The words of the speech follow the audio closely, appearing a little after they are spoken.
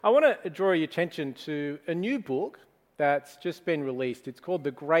I want to draw your attention to a new book that's just been released. It's called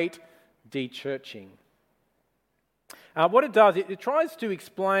The Great De-Churching. What it does, it tries to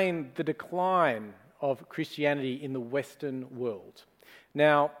explain the decline of Christianity in the Western world.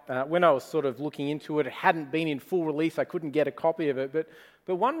 Now, when I was sort of looking into it, it hadn't been in full release. I couldn't get a copy of it.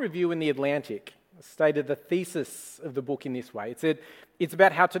 But one review in The Atlantic stated the thesis of the book in this way. It said, it's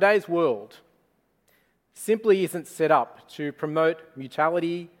about how today's world simply isn't set up to promote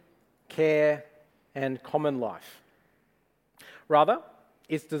mutuality, care, and common life. Rather,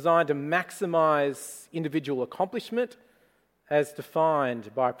 it's designed to maximize individual accomplishment as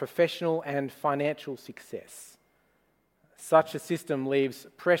defined by professional and financial success. Such a system leaves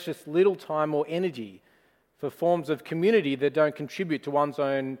precious little time or energy for forms of community that don't contribute to one's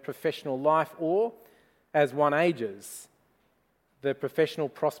own professional life or, as one ages, the professional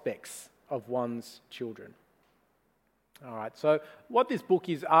prospects of one's children. All right, so what this book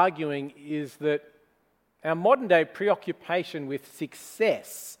is arguing is that our modern day preoccupation with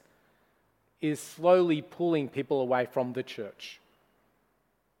success is slowly pulling people away from the church.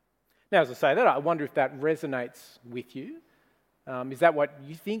 Now, as I say that, I wonder if that resonates with you. Is that what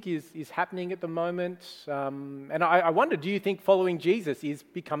you think is happening at the moment? And I wonder, do you think following Jesus is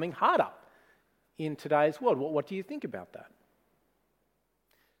becoming harder in today's world? What do you think about that?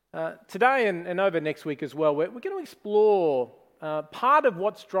 Today and over next week as well, we're going to explore part of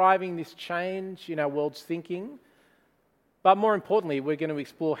what's driving this change in our world's thinking. But more importantly, we're going to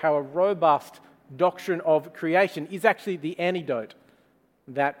explore how a robust doctrine of creation is actually the antidote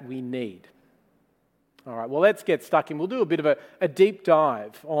that we need. All right, well, let's get stuck in. We'll do a bit of a deep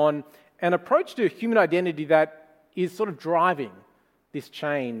dive on an approach to human identity that is sort of driving this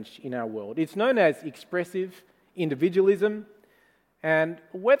change in our world. It's known as expressive individualism. And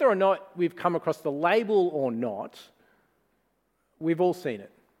whether or not we've come across the label or not, we've all seen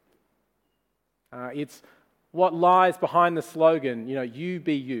it. It's what lies behind the slogan, you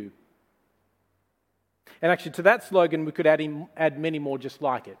be you. And actually to that slogan, we could add many more just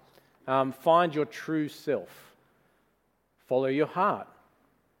like it. Find your true self. Follow your heart.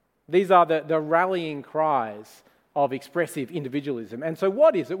 These are the rallying cries of expressive individualism. And so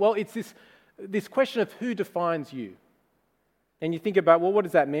what is it? Well, it's this question of who defines you. And you think about, well, what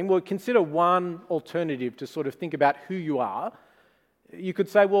does that mean? Well, consider one alternative to sort of think about who you are. You could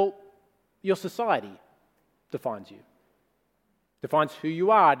say, well, your society defines you. Defines who you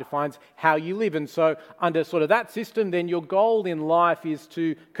are, defines how you live. And so under sort of that system, then your goal in life is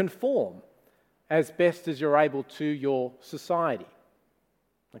to conform as best as you're able to your society.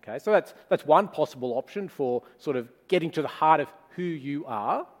 Okay, so that's one possible option for sort of getting to the heart of who you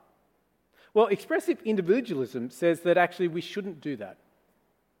are. Well, expressive individualism says that actually we shouldn't do that.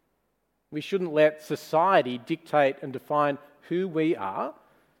 We shouldn't let society dictate and define who we are.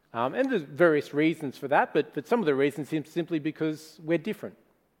 And there's various reasons for that, but some of the reasons seem simply because we're different.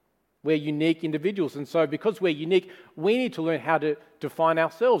 We're unique individuals, and so because we're unique, we need to learn how to define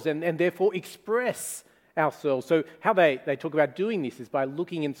ourselves and therefore express ourselves. So how they talk about doing this is by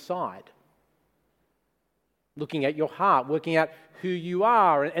looking inside. Looking at your heart, working out who you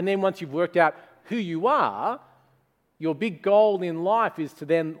are. And then once you've worked out who you are, your big goal in life is to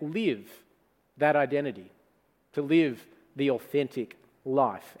then live that identity, to live the authentic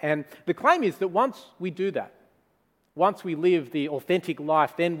life. And the claim is that once we do that, once we live the authentic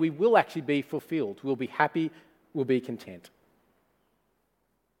life, then we will actually be fulfilled. We'll be happy, we'll be content.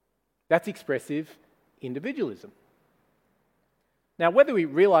 That's expressive individualism. Now, whether we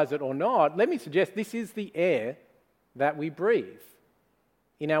realize it or not, let me suggest this is the air that we breathe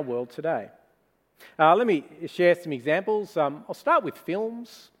in our world today. Let me share some examples. I'll start with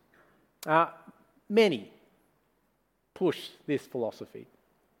films. Many push this philosophy.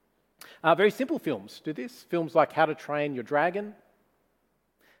 Very simple films do this. Films like How to Train Your Dragon.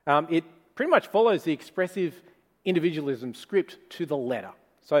 It pretty much follows the expressive individualism script to the letter.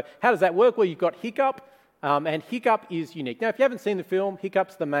 So how does that work? Well, you've got Hiccup. And Hiccup is unique. Now, if you haven't seen the film,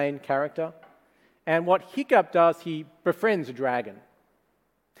 Hiccup's the main character. And what Hiccup does, he befriends a dragon.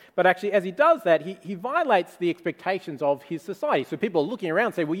 But actually, as he does that, he violates the expectations of his society. So people are looking around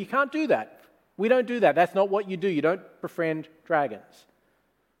and say, well, you can't do that. We don't do that. That's not what you do. You don't befriend dragons.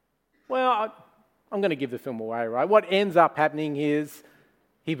 Well, I'm going to give the film away, right? What ends up happening is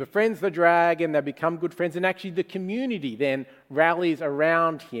he befriends the dragon, they become good friends, and actually the community then rallies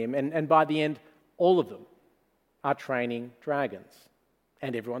around him. And by the end, all of them are training dragons,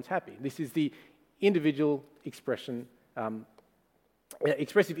 and everyone's happy. This is the individual expressive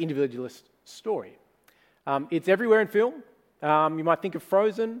individualist story. It's everywhere in film. You might think of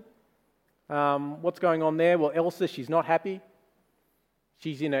Frozen. What's going on there? Well, Elsa, she's not happy.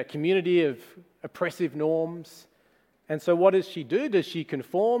 She's in a community of oppressive norms. And so what does she do? Does she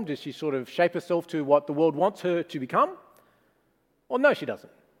conform? Does she sort of shape herself to what the world wants her to become? Well, no, she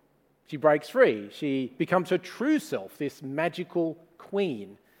doesn't. She breaks free. She becomes her true self, this magical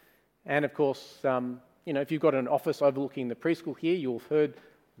queen. And of course, if you've got an office overlooking the preschool here, you'll have heard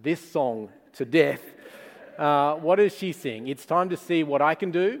this song to death. What does she sing? It's time to see what I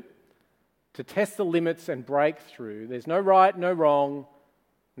can do, to test the limits and break through. There's no right, no wrong,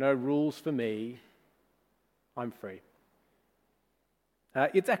 no rules for me. I'm free.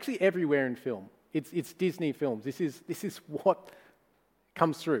 It's actually everywhere in film. It's Disney films. This is what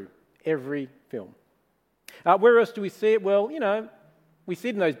comes through every film. Where else do we see it? Well, we see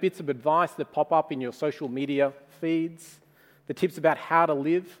it in those bits of advice that pop up in your social media feeds, the tips about how to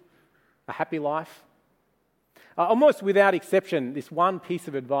live a happy life. Almost without exception, this one piece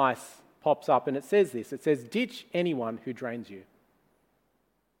of advice pops up and it says this. It says, ditch anyone who drains you.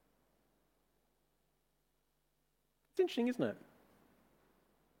 It's interesting, isn't it?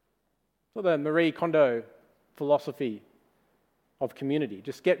 It's the Marie Kondo philosophy of community.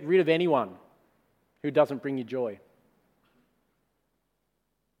 Just get rid of anyone who doesn't bring you joy.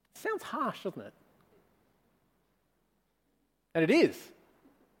 It sounds harsh, doesn't it? And it is.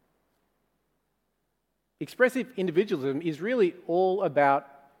 Expressive individualism is really all about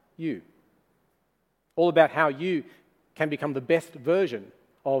you. All about how you can become the best version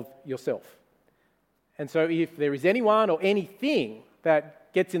of yourself. And so if there is anyone or anything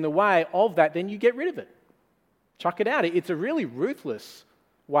that gets in the way of that, then you get rid of it. Chuck it out. It's a really ruthless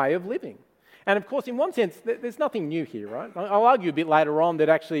way of living. And of course, in one sense, there's nothing new here, right? I'll argue a bit later on that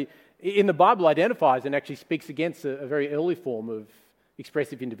actually, in the Bible, identifies and actually speaks against a very early form of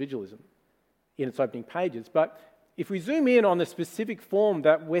expressive individualism in its opening pages. But if we zoom in on the specific form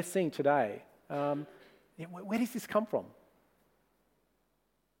that we're seeing today, where does this come from?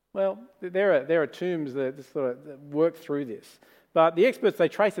 Well, there are tombs that sort of work through this. But the experts, they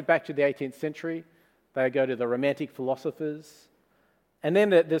trace it back to the 18th century. They go to the Romantic philosophers. And then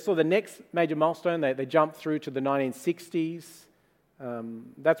the sort of the next major milestone, they jump through to the 1960s.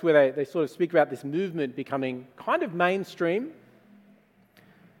 That's where they sort of speak about this movement becoming kind of mainstream.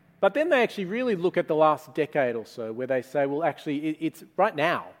 But then they actually really look at the last decade or so, where they say, well, actually, it's right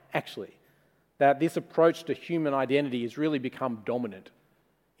now, actually, that this approach to human identity has really become dominant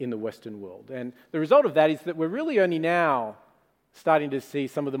in the Western world. And the result of that is that we're really only now starting to see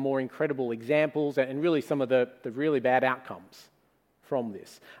some of the more incredible examples and really some of the really bad outcomes from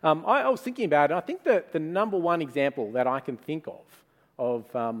this. I was thinking about it, and I think that the number one example that I can think of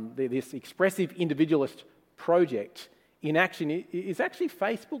this expressive individualist project in action is actually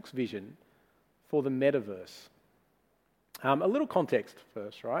Facebook's vision for the metaverse. A little context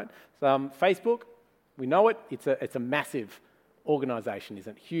first, right? Facebook, we know it, it's a massive organisation,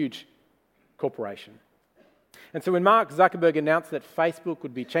 isn't it? Huge corporation. And so when Mark Zuckerberg announced that Facebook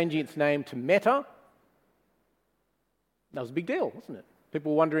would be changing its name to Meta, that was a big deal, wasn't it?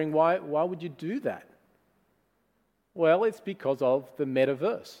 People were wondering, why would you do that? Well, it's because of the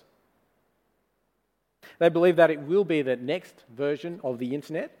metaverse. They believe that it will be the next version of the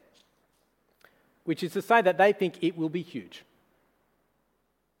internet, which is to say that they think it will be huge.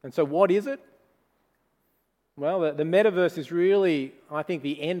 And so what is it? Well, the metaverse is really, I think,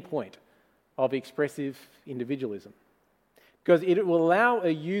 the end point of expressive individualism, because it will allow a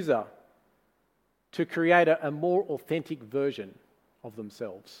user to create a more authentic version of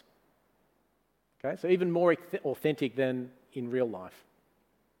themselves. Okay, so even more authentic than in real life.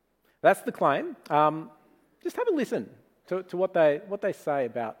 That's the claim. Just have a listen to what they say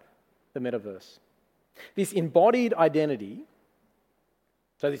about the metaverse. This embodied identity,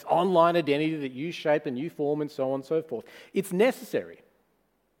 so this online identity that you shape and you form and so on and so forth, it's necessary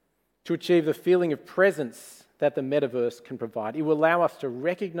to achieve the feeling of presence that the metaverse can provide. It will allow us to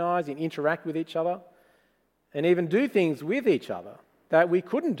recognize and interact with each other and even do things with each other that we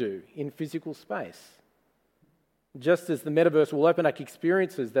couldn't do in physical space. Just as the metaverse will open up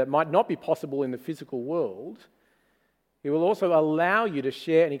experiences that might not be possible in the physical world, it will also allow you to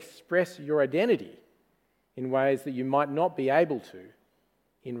share and express your identity in ways that you might not be able to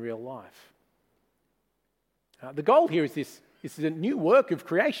in real life. The goal here is this is a new work of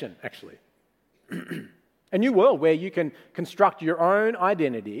creation, actually. A new world where you can construct your own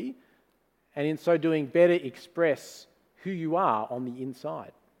identity and in so doing better express who you are on the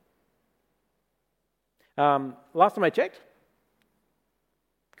inside. Last time I checked,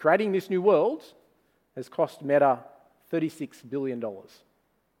 creating this new world has cost Meta $36 billion.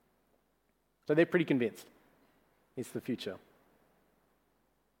 So they're pretty convinced it's the future.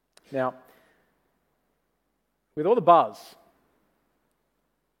 Now, with all the buzz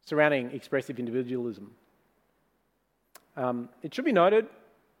surrounding expressive individualism. It should be noted,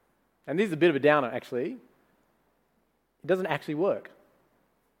 and this is a bit of a downer actually, it doesn't actually work.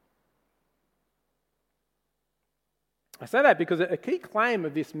 I say that because a key claim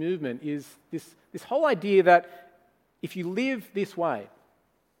of this movement is this whole idea that if you live this way,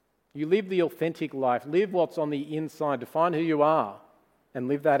 you live the authentic life, live what's on the inside, define who you are, and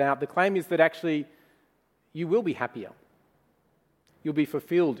live that out. The claim is that actually you will be happier. You'll be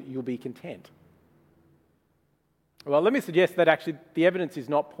fulfilled. You'll be content. Well, let me suggest that actually the evidence is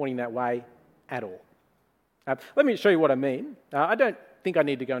not pointing that way at all. Let me show you what I mean. I don't think I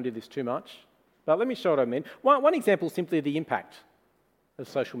need to go into this too much, but let me show what I mean. One example is simply the impact of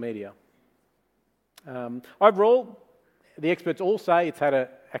social media. Overall, the experts all say it's had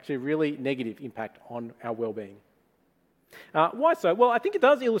actually a really negative impact on our well-being. Why so? Well, I think it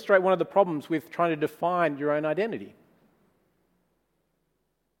does illustrate one of the problems with trying to define your own identity.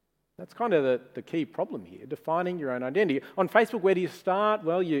 That's kind of the key problem here, defining your own identity. On Facebook, where do you start?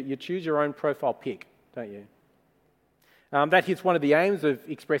 Well, you choose your own profile pic, don't you? That hits one of the aims of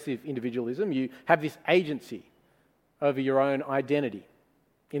expressive individualism. You have this agency over your own identity,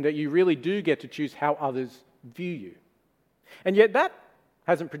 in that you really do get to choose how others view you. And yet that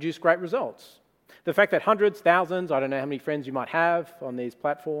hasn't produced great results. The fact that hundreds, thousands, I don't know how many friends you might have on these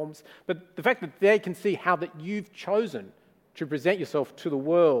platforms, but the fact that they can see how that you've chosen to present yourself to the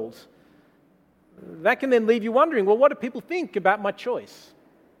world, that can then leave you wondering, well, what do people think about my choice?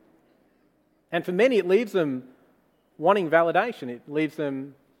 And for many, it leaves them wanting validation. It leaves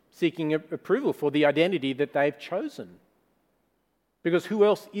them seeking approval for the identity that they've chosen. Because who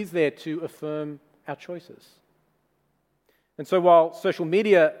else is there to affirm our choices? And so while social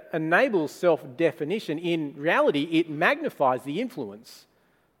media enables self-definition, in reality, it magnifies the influence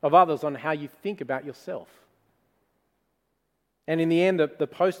of others on how you think about yourself. And in the end, the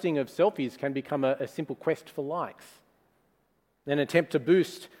posting of selfies can become a simple quest for likes, an attempt to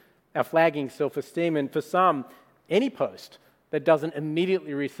boost our flagging self-esteem. And for some, any post that doesn't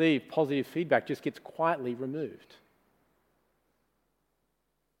immediately receive positive feedback just gets quietly removed.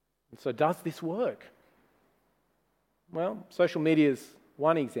 And so does this work? Well, social media is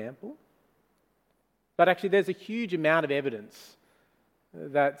one example, but actually there's a huge amount of evidence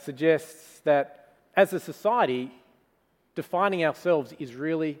that suggests that as a society, defining ourselves is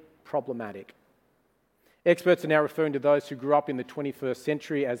really problematic. Experts are now referring to those who grew up in the 21st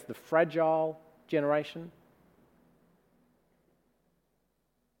century as the fragile generation.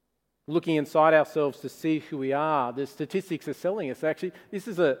 Looking inside ourselves to see who we are, the statistics are telling us actually this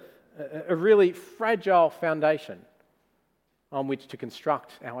is a really fragile foundation on which to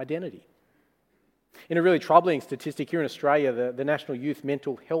construct our identity. In a really troubling statistic here in Australia, the National Youth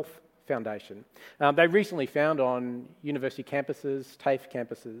Mental Health Foundation, they recently found on university campuses, TAFE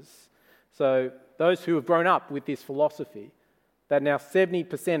campuses, so those who have grown up with this philosophy, that now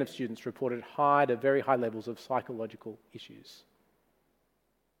 70% of students reported high to very high levels of psychological issues.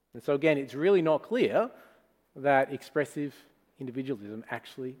 And so again, it's really not clear that expressive individualism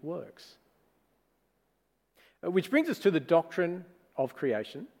actually works. Which brings us to the doctrine of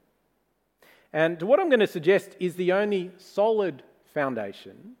creation. And what I'm going to suggest is the only solid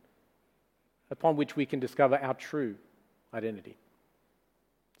foundation upon which we can discover our true identity.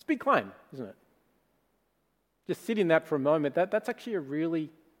 It's a big claim, isn't it? Just sit in that for a moment. That's actually a really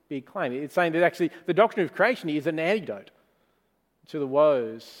big claim. It's saying that actually the doctrine of creation is an antidote to the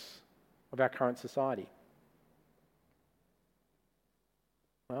woes of our current society.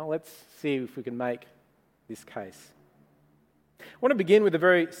 Well, let's see if we can make this case. I want to begin with a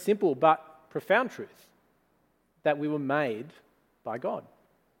very simple but profound truth, that we were made by God.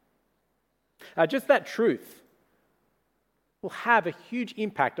 Just that truth will have a huge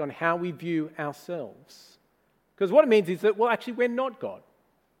impact on how we view ourselves. Because what it means is that, well, actually, we're not God.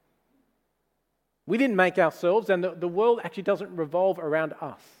 We didn't make ourselves, and the world actually doesn't revolve around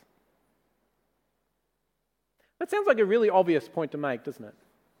us. That sounds like a really obvious point to make, doesn't it?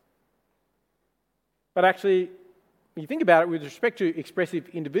 But actually, when you think about it with respect to expressive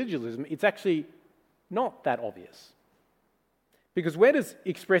individualism, it's actually not that obvious. Because where does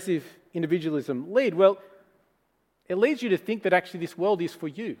expressive individualism lead? Well, it leads you to think that actually this world is for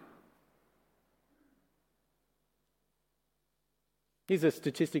you. Here's a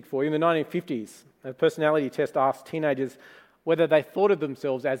statistic for you. In the 1950s, a personality test asked teenagers whether they thought of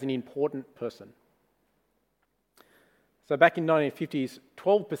themselves as an important person. So back in the 1950s,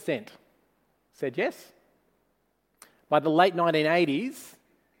 12% said yes. By the late 1980s,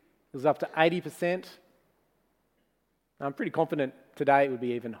 it was up to 80%. I'm pretty confident today it would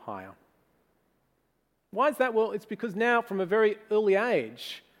be even higher. Why is that? Well, it's because now from a very early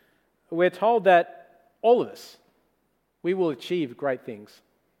age, we're told that all of us, we will achieve great things.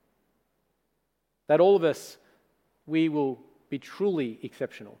 That all of us, we will be truly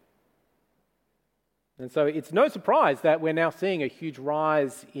exceptional. And so it's no surprise that we're now seeing a huge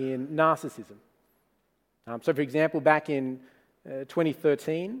rise in narcissism. So for example, back in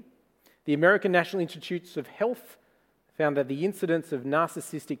 2013, the American National Institutes of Health found that the incidence of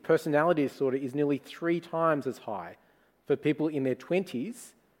narcissistic personality disorder is nearly 3 times as high for people in their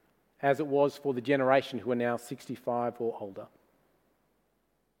 20s as it was for the generation who are now 65 or older.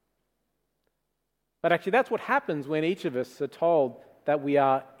 But actually that's what happens when each of us are told that we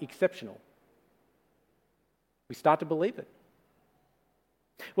are exceptional. We start to believe it.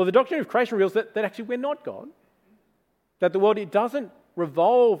 Well, the Doctrine of Creation reveals that actually we're not God. That the world, it doesn't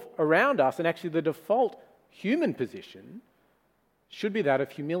revolve around us, and actually the default human position should be that of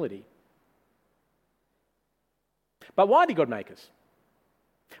humility. But why did God make us?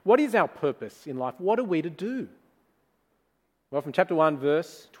 What is our purpose in life? What are we to do? Well, from chapter 1,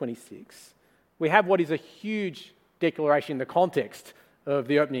 verse 26, we have what is a huge declaration in the context of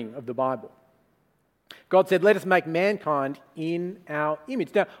the opening of the Bible. God said, "Let us make mankind in our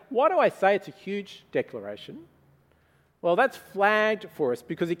image." Now, why do I say it's a huge declaration? Well, that's flagged for us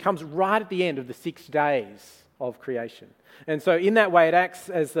because it comes right at the end of the 6 days of creation. And so in that way, it acts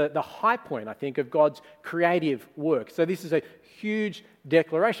as the high point, I think, of God's creative work. So this is a huge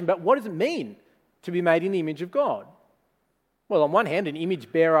declaration. But what does it mean to be made in the image of God? Well, on one hand, an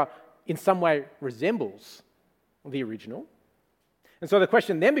image bearer in some way resembles the original. And so the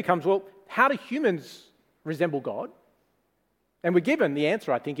question then becomes, well, how do humans resemble God? And we're given the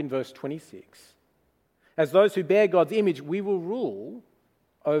answer, I think, in verse 26. As those who bear God's image, we will rule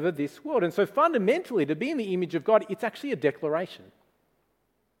over this world. And so fundamentally, to be in the image of God, it's actually a declaration.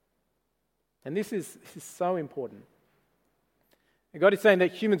 And this is so important. And God is saying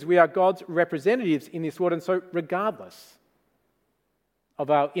that humans, we are God's representatives in this world, and so regardless of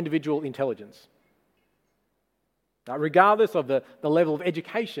our individual intelligence, regardless of the level of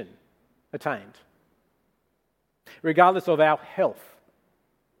education attained, regardless of our health,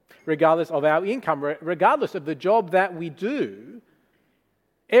 regardless of our income, regardless of the job that we do,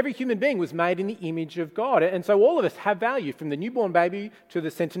 every human being was made in the image of God. And so all of us have value, from the newborn baby to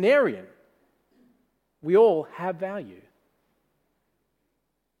the centenarian. We all have value.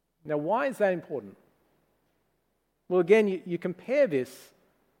 Now, why is that important? Well, again, you compare this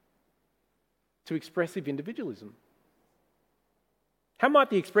to expressive individualism. How might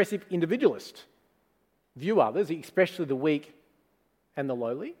the expressive individualist view others, especially the weak and the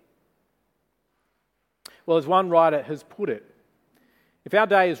lowly? Well, as one writer has put it, if our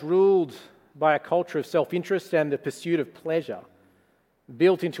day is ruled by a culture of self-interest and the pursuit of pleasure,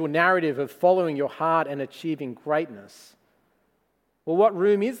 built into a narrative of following your heart and achieving greatness, well, what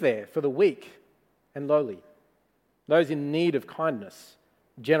room is there for the weak and lowly, those in need of kindness,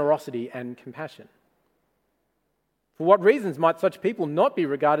 generosity, and compassion? For what reasons might such people not be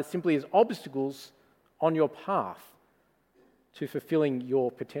regarded simply as obstacles on your path to fulfilling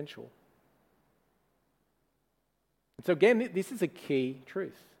your potential? And so again, this is a key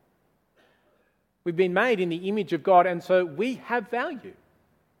truth. We've been made in the image of God, and so we have value.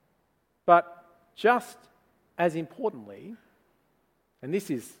 But just as importantly, and this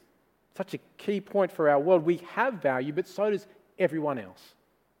is such a key point for our world, we have value, but so does everyone else.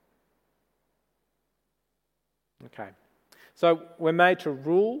 Okay, so we're made to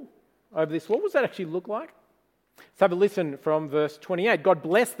rule over this. What does that actually look like? Let's have a listen from verse 28. God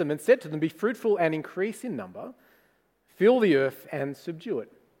blessed them and said to them, "Be fruitful and increase in number, fill the earth and subdue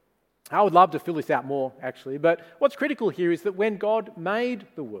it." I would love to fill this out more, actually, but what's critical here is that when God made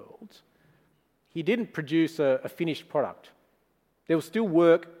the world, he didn't produce a finished product. There was still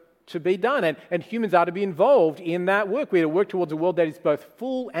work to be done, and humans are to be involved in that work. We are to work towards a world that is both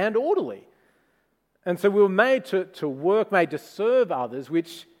full and orderly. And so we were made to work, made to serve others,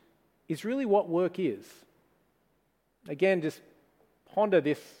 which is really what work is. Again, just ponder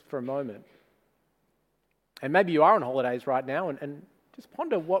this for a moment. And maybe you are on holidays right now, and just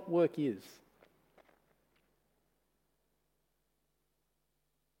ponder what work is.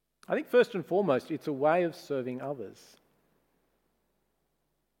 I think first and foremost, it's a way of serving others.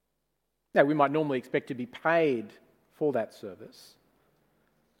 Now, we might normally expect to be paid for that service.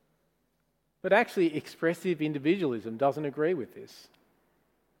 But actually, expressive individualism doesn't agree with this.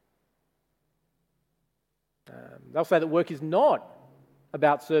 They'll say that work is not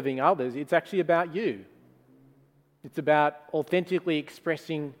about serving others, it's actually about you. It's about authentically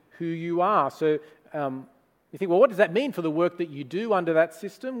expressing who you are. So you think, well, what does that mean for the work that you do under that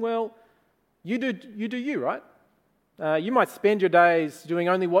system? Well, you do you, right? You might spend your days doing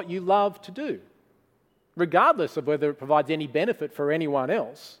only what you love to do, regardless of whether it provides any benefit for anyone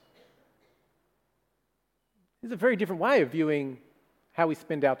else. It's a very different way of viewing how we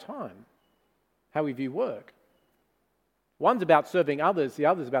spend our time, how we view work. One's about serving others, the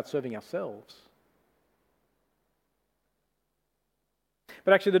other's about serving ourselves.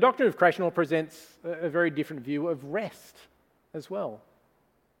 But actually, the doctrine of creation all presents a very different view of rest as well.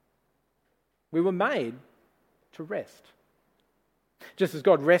 We were made to rest. Just as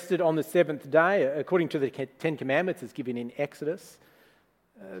God rested on the seventh day, according to the Ten Commandments as given in Exodus,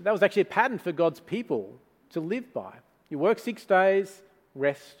 that was actually a pattern for God's people to live by. You work 6 days,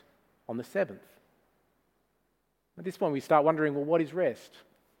 rest on the seventh. At this point, we start wondering, well, what is rest?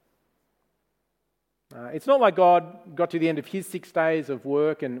 It's not like God got to the end of his 6 days of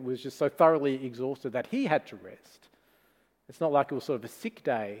work and was just so thoroughly exhausted that he had to rest. It's not like it was sort of a sick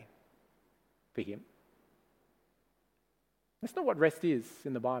day for him. That's not what rest is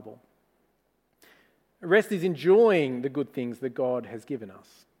in the Bible. Rest is enjoying the good things that God has given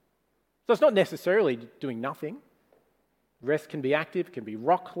us. So it's not necessarily doing nothing. Rest can be active, it can be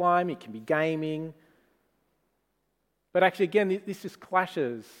rock climbing, it can be gaming. But actually, again, this just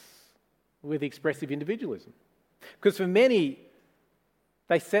clashes with expressive individualism. Because for many,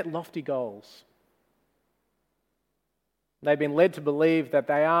 they set lofty goals. They've been led to believe that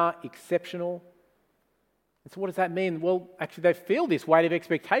they are exceptional. And so what does that mean? Well, actually, they feel this weight of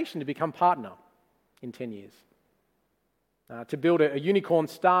expectation to become partner in 10 years, to build a unicorn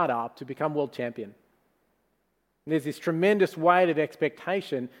startup, to become world champion. And there's this tremendous weight of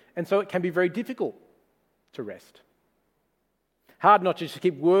expectation, and so it can be very difficult to rest. Hard not just to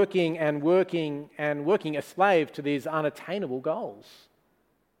keep working and working and working a slave to these unattainable goals.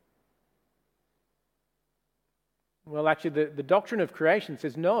 Well, actually, the doctrine of creation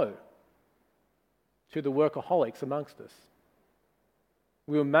says no to the workaholics amongst us.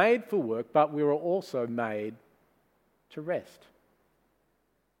 We were made for work, but we were also made to rest.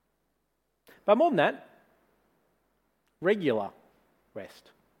 But more than that, regular rest.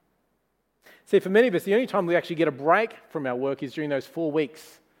 See, for many of us, the only time we actually get a break from our work is during those 4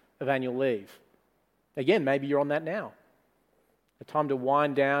 weeks of annual leave. Again, maybe you're on that now. A time to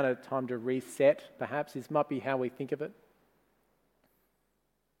wind down, a time to reset, perhaps. This might be how we think of it.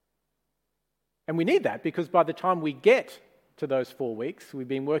 And we need that because by the time we get to those 4 weeks, we've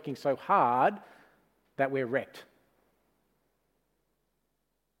been working so hard that we're wrecked.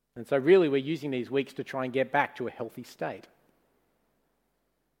 And so really we're using these weeks to try and get back to a healthy state.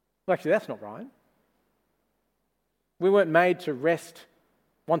 Well, actually, that's not right. We weren't made to rest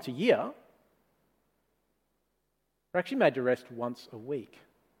once a year. We're actually made to rest once a week.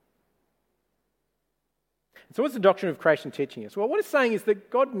 And so what's the doctrine of creation teaching us? Well, what it's saying is that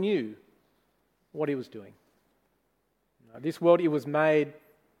God knew what he was doing. This world, it was made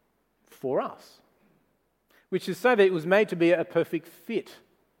for us, which is to say that it was made to be a perfect fit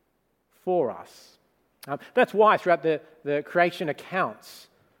for us. That's why throughout the creation accounts,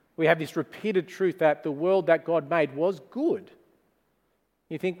 we have this repeated truth that the world that God made was good.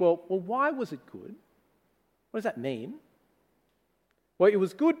 You think, well, why was it good? What does that mean? Well, it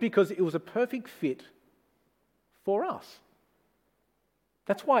was good because it was a perfect fit for us.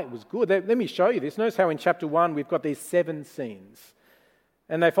 That's why it was good. Let me show you this. Notice how in chapter 1 we've got these 7 scenes.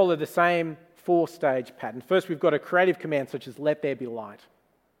 And they follow the same 4-stage pattern. First, we've got a creative command such as, let there be light.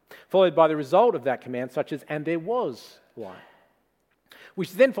 Followed by the result of that command such as, and there was light. Which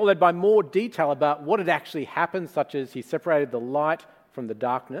is then followed by more detail about what had actually happened, such as he separated the light from the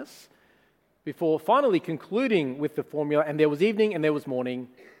darkness, before finally concluding with the formula, and there was evening and there was morning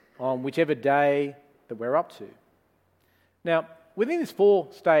on whichever day that we're up to. Now, within this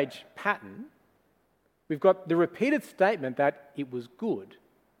 4-stage pattern, we've got the repeated statement that it was good.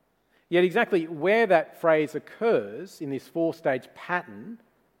 Yet exactly where that phrase occurs in this 4-stage pattern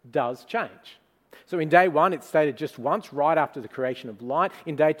does change. So in day 1, it's stated just once, right after the creation of light.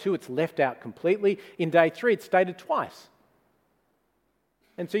 In day 2, it's left out completely. In day 3, it's stated twice.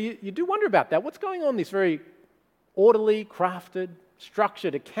 And so you do wonder about that. What's going on in this very orderly, crafted,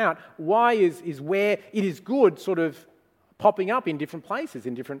 structured account? Why is where it is good sort of popping up in different places,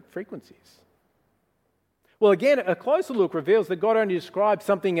 in different frequencies? Well, again, a closer look reveals that God only describes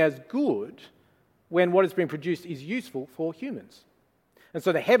something as good when what has been produced is useful for humans. And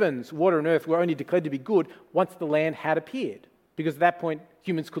so the heavens, water and earth were only declared to be good once the land had appeared, because at that point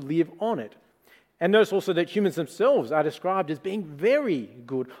humans could live on it. And notice also that humans themselves are described as being very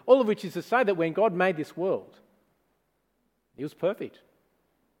good, all of which is to say that when God made this world, it was perfect,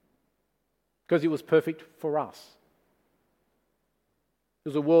 because it was perfect for us. It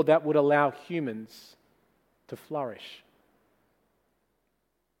was a world that would allow humans to flourish.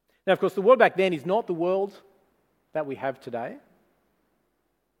 Now, of course, the world back then is not the world that we have today.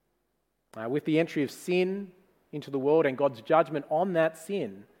 With the entry of sin into the world and God's judgment on that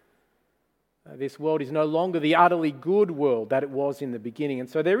sin, this world is no longer the utterly good world that it was in the beginning. And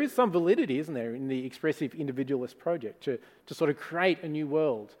so there is some validity, isn't there, in the expressive individualist project to sort of create a new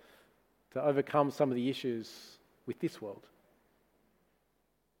world, to overcome some of the issues with this world.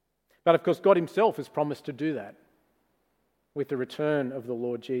 But of course, God himself has promised to do that with the return of the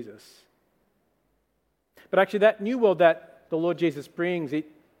Lord Jesus. But actually, that new world that the Lord Jesus brings, it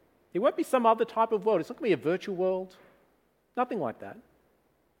won't be some other type of world. It's not going to be a virtual world, nothing like that.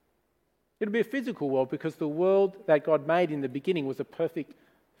 It'll be a physical world because the world that God made in the beginning was a perfect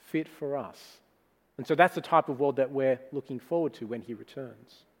fit for us. And so that's the type of world that we're looking forward to when he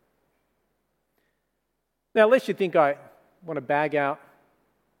returns. Now, lest you think I want to bag out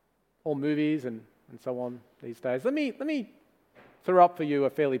all movies and so on these days, let me throw up for you a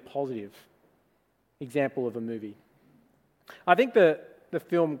fairly positive example of a movie. I think the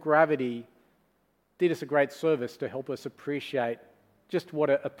film Gravity did us a great service to help us appreciate just what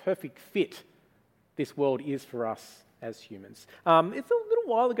a perfect fit this world is for us as humans. It's a little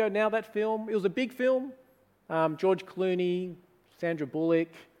while ago now, that film. It was a big film. George Clooney, Sandra Bullock,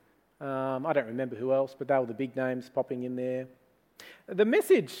 I don't remember who else, but they were the big names popping in there. The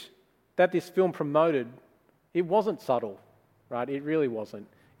message that this film promoted, it wasn't subtle, right? It really wasn't.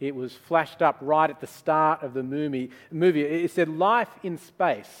 It was flashed up right at the start of the movie. It said life in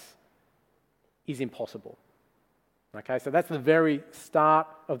space is impossible. Okay, so that's the very start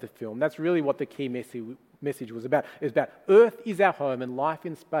of the film. That's really what the key message was about. It was about Earth is our home and life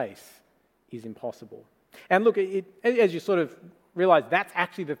in space is impossible. And look, as you sort of realise, that's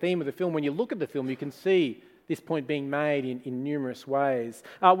actually the theme of the film. When you look at the film, you can see this point being made in numerous ways.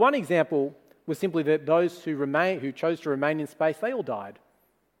 One example was simply that those who chose to remain in space, they all died.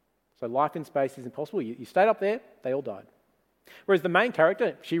 So life in space is impossible. You stayed up there, they all died. Whereas the main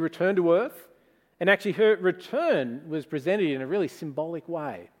character, she returned to Earth, and actually her return was presented in a really symbolic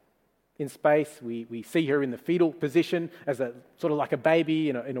way. In space, we see her in the fetal position as a sort of like a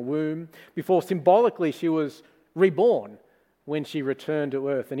baby in a womb, before symbolically she was reborn when she returned to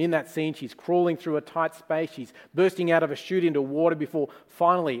Earth. And in that scene, she's crawling through a tight space, she's bursting out of a chute into water before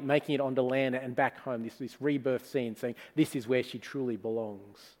finally making it onto land and back home, this rebirth scene, saying this is where she truly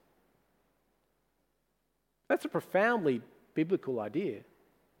belongs. That's a profoundly biblical idea.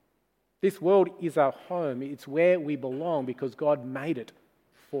 This world is our home. It's where we belong because God made it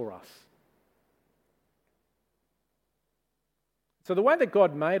for us. So the way that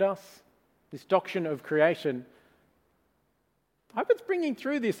God made us, this doctrine of creation, I hope it's bringing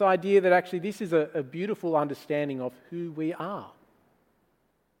through this idea that actually this is a beautiful understanding of who we are.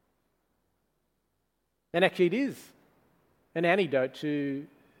 And actually it is an antidote to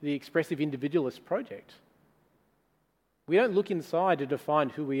the expressive individualist project. We don't look inside to define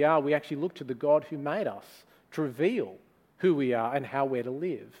who we are. We actually look to the God who made us to reveal who we are and how we're to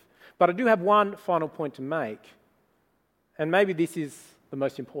live. But I do have one final point to make, and maybe this is the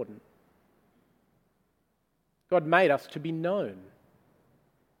most important. God made us to be known.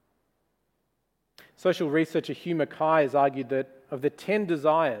 Social researcher Hugh Mackay has argued that of the 10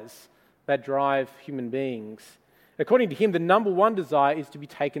 desires that drive human beings, according to him, the number one desire is to be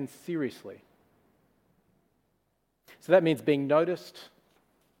taken seriously. So that means being noticed,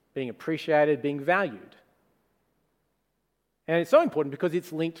 being appreciated, being valued. And it's so important because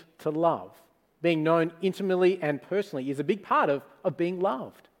it's linked to love. Being known intimately and personally is a big part of being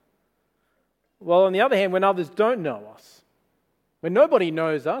loved. Well, on the other hand, when others don't know us, when nobody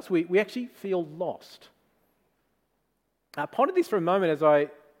knows us, we actually feel lost. Ponder this for a moment as I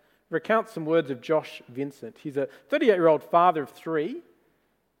recount some words of Josh Vincent. He's a 38-year-old father of 3,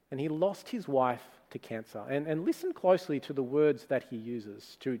 and he lost his wife to cancer. And listen closely to the words that he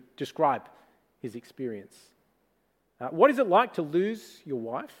uses to describe his experience. What is it like to lose your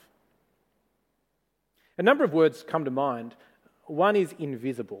wife? A number of words come to mind. One is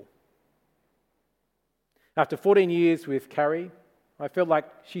invisible. After 14 years with Carrie, I felt like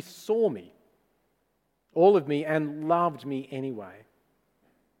she saw me, all of me, and loved me anyway.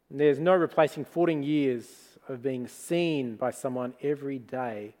 And there's no replacing 14 years of being seen by someone every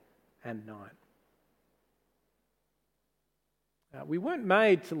day and night. We weren't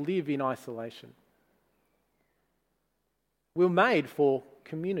made to live in isolation. We were made for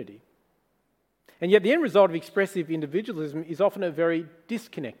community. And yet the end result of expressive individualism is often a very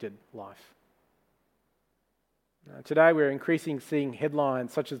disconnected life. Today we're increasingly seeing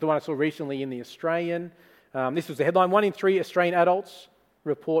headlines such as the one I saw recently in The Australian. This was the headline, 1 in 3 Australian adults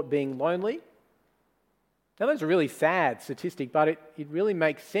report being lonely. Now, that's a really sad statistic, but it really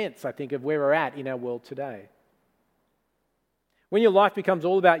makes sense, I think, of where we're at in our world today. When your life becomes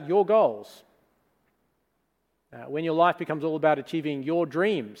all about your goals, when your life becomes all about achieving your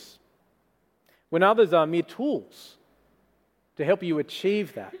dreams, when others are mere tools to help you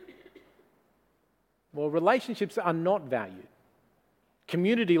achieve that, well, relationships are not valued.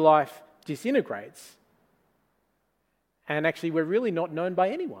 Community life disintegrates, and actually we're really not known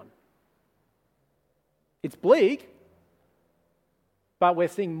by anyone. It's bleak, but we're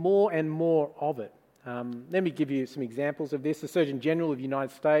seeing more and more of it. Let me give you some examples of this. The Surgeon General of the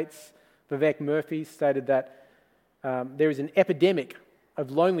United States, Vivek Murthy, stated that there is an epidemic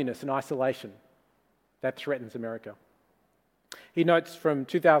of loneliness and isolation that threatens America. He notes from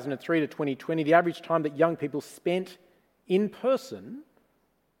 2003 to 2020, the average time that young people spent in person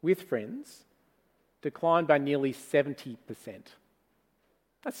with friends declined by nearly 70%.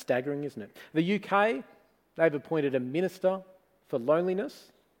 That's staggering, isn't it? The UK, they've appointed a minister for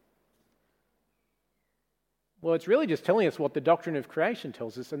loneliness. Well, it's really just telling us what the doctrine of creation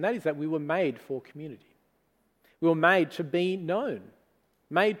tells us, and that is that we were made for community. We were made to be known,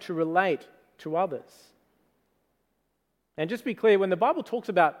 made to relate to others. And just to be clear, when the Bible talks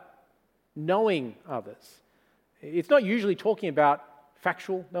about knowing others, it's not usually talking about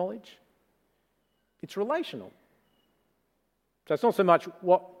factual knowledge. It's relational. So it's not so much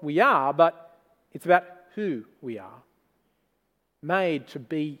what we are, but it's about who we are. Made to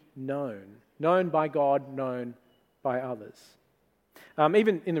be known. Known by God, known by others.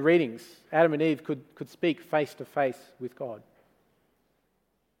 Even in the readings, Adam and Eve could speak face to face with God.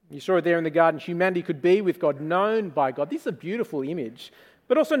 You saw it there in the garden. Humanity could be with God, known by God. This is a beautiful image.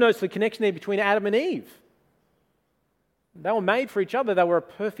 But also notice the connection there between Adam and Eve. They were made for each other. They were a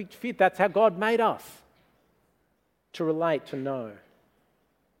perfect fit. That's how God made us. To relate, to know.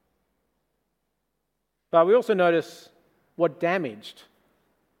 But we also notice what damaged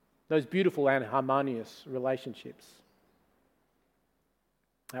those beautiful and harmonious relationships.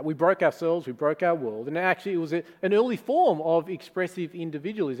 We broke ourselves, we broke our world, and actually it was an early form of expressive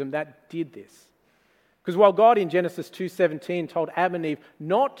individualism that did this. Because while God in Genesis 2:17 told Adam and Eve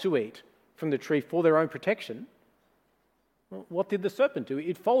not to eat from the tree for their own protection, well, what did the serpent do?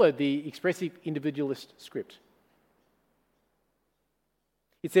 It followed the expressive individualist script.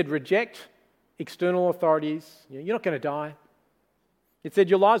 It said, reject external authorities. You're not going to die. It said,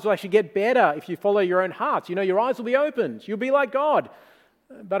 your lives will actually get better if you follow your own hearts. Your eyes will be opened. You'll be like God.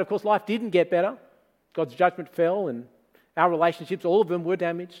 But of course, life didn't get better. God's judgment fell and our relationships, all of them were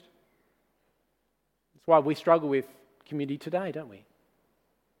damaged. That's why we struggle with community today, don't we?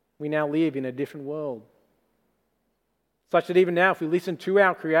 We now live in a different world. Such that even now, if we listen to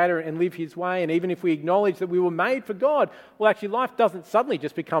our Creator and live His way, and even if we acknowledge that we were made for God, well, actually life doesn't suddenly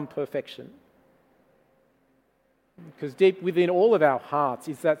just become perfection. Because deep within all of our hearts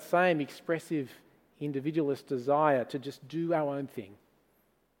is that same expressive individualist desire to just do our own thing.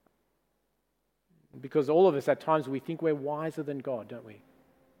 Because all of us, at times, we think we're wiser than God, don't we?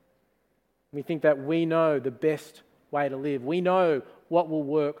 We think that we know the best way to live. We know what will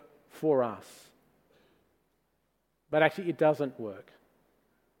work for us. But actually, it doesn't work.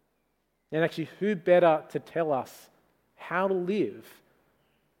 And actually, who better to tell us how to live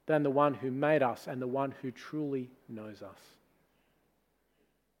than the one who made us and the one who truly knows us?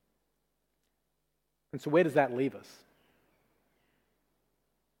 And so where does that leave us?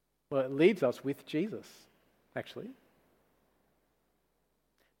 Well, it leaves us with Jesus, actually.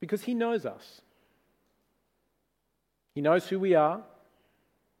 Because He knows us. He knows who we are.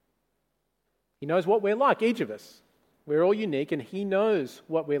 He knows what we're like, each of us. We're all unique, and He knows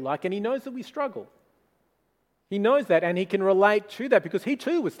what we're like, and He knows that we struggle. He knows that, and He can relate to that because He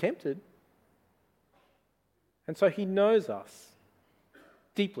too was tempted. And so He knows us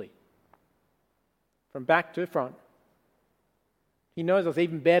deeply, from back to front. He knows us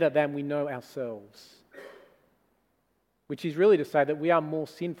even better than we know ourselves, which is really to say that we are more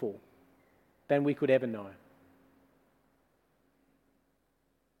sinful than we could ever know.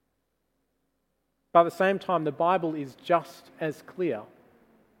 But at the same time, the Bible is just as clear.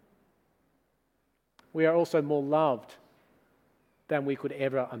 We are also more loved than we could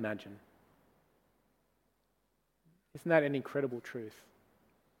ever imagine. Isn't that an incredible truth?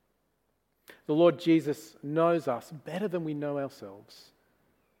 The Lord Jesus knows us better than we know ourselves.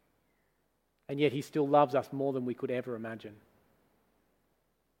 And yet He still loves us more than we could ever imagine.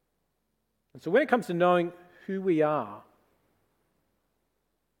 And so when it comes to knowing who we are,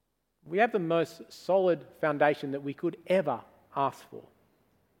 we have the most solid foundation that we could ever ask for.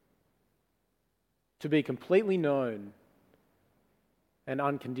 To be completely known and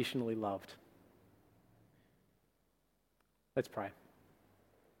unconditionally loved. Let's pray.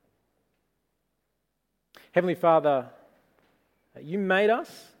 Heavenly Father, you made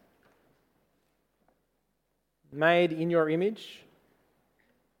us, made in your image,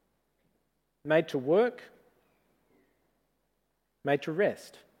 made to work, made to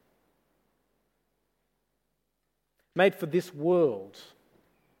rest, made for this world,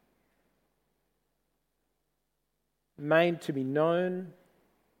 made to be known,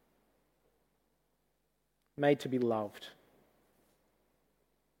 made to be loved.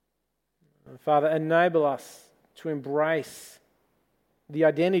 Father, enable us to embrace the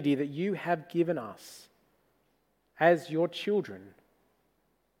identity that you have given us as your children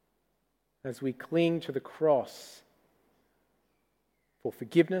as we cling to the cross for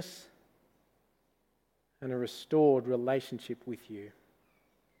forgiveness and a restored relationship with you.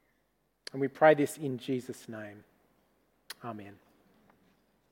 And we pray this in Jesus' name. Amen.